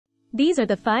These are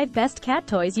the 5 best cat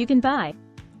toys you can buy.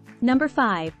 Number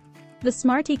 5. The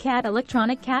Smarty Cat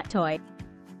Electronic Cat Toy.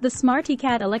 The Smarty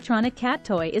Cat Electronic Cat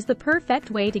Toy is the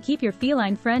perfect way to keep your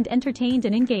feline friend entertained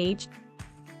and engaged.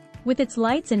 With its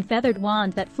lights and feathered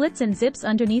wand that flits and zips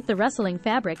underneath the rustling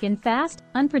fabric in fast,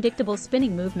 unpredictable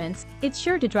spinning movements, it's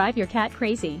sure to drive your cat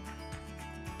crazy.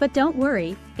 But don't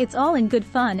worry, it's all in good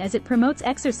fun as it promotes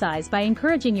exercise by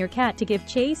encouraging your cat to give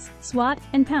chase, swat,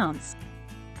 and pounce.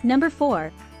 Number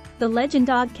 4. The Legend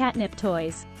Dog Catnip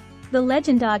Toys. The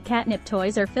Legend Dog Catnip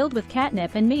Toys are filled with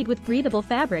catnip and made with breathable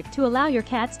fabric to allow your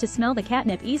cats to smell the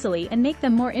catnip easily and make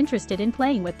them more interested in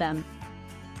playing with them.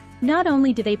 Not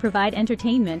only do they provide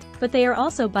entertainment, but they are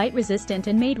also bite-resistant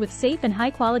and made with safe and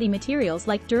high-quality materials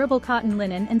like durable cotton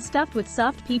linen and stuffed with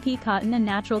soft PP cotton and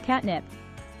natural catnip.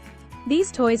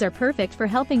 These toys are perfect for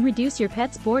helping reduce your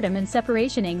pet's boredom and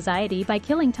separation anxiety by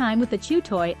killing time with the chew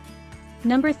toy.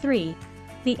 Number 3.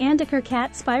 The Andekar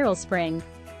Cat Spiral Spring.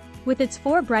 With its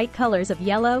 4 bright colors of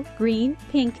yellow, green,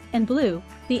 pink, and blue,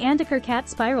 the Andekar Cat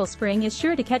Spiral Spring is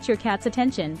sure to catch your cat's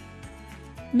attention.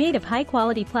 Made of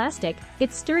high-quality plastic,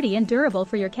 it's sturdy and durable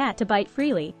for your cat to bite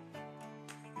freely.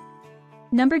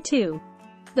 Number 2.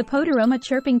 The Podoroma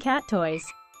Chirping Cat Toys.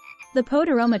 The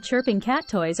Podoroma Chirping Cat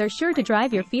Toys are sure to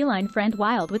drive your feline friend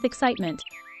wild with excitement.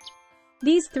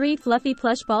 These 3 fluffy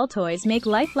plush ball toys make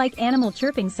lifelike animal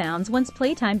chirping sounds once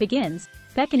playtime begins,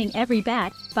 beckoning every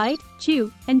bat, bite,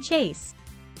 chew, and chase.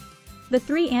 The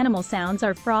 3 animal sounds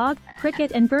are frog,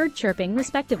 cricket, and bird chirping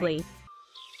respectively.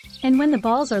 And when the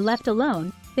balls are left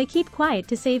alone, they keep quiet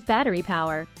to save battery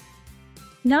power.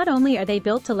 Not only are they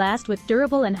built to last with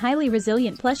durable and highly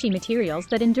resilient plushy materials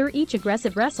that endure each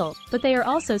aggressive wrestle, but they are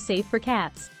also safe for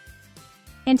cats.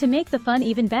 And to make the fun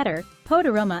even better,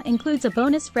 Podoroma includes a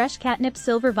bonus fresh catnip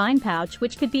silver vine pouch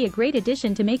which could be a great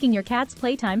addition to making your cat's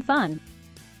playtime fun.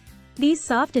 These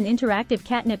soft and interactive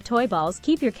catnip toy balls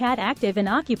keep your cat active and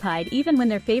occupied even when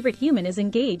their favorite human is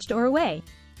engaged or away.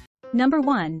 Number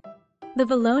 1. The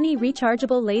Veloni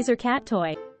Rechargeable Laser Cat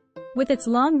Toy. With its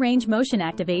long-range motion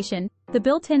activation, the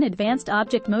built-in advanced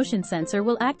object motion sensor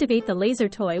will activate the laser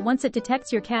toy once it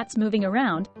detects your cat's moving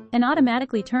around, and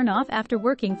automatically turn off after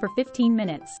working for 15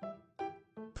 minutes.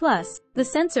 Plus, the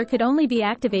sensor could only be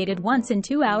activated once in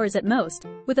 2 hours at most,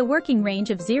 with a working range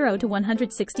of 0 to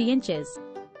 160 inches.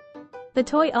 The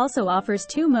toy also offers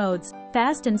 2 modes,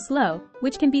 fast and slow,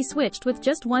 which can be switched with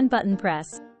just one button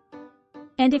press.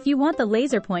 And if you want the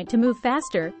laser point to move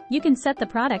faster, you can set the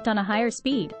product on a higher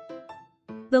speed.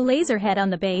 The laser head on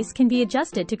the base can be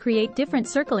adjusted to create different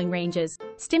circling ranges,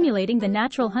 stimulating the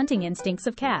natural hunting instincts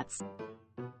of cats.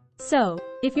 So,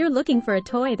 if you're looking for a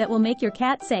toy that will make your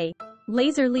cat say,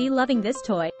 "Laserly loving this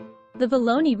toy," the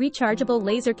Veloni Rechargeable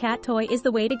Laser Cat Toy is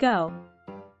the way to go.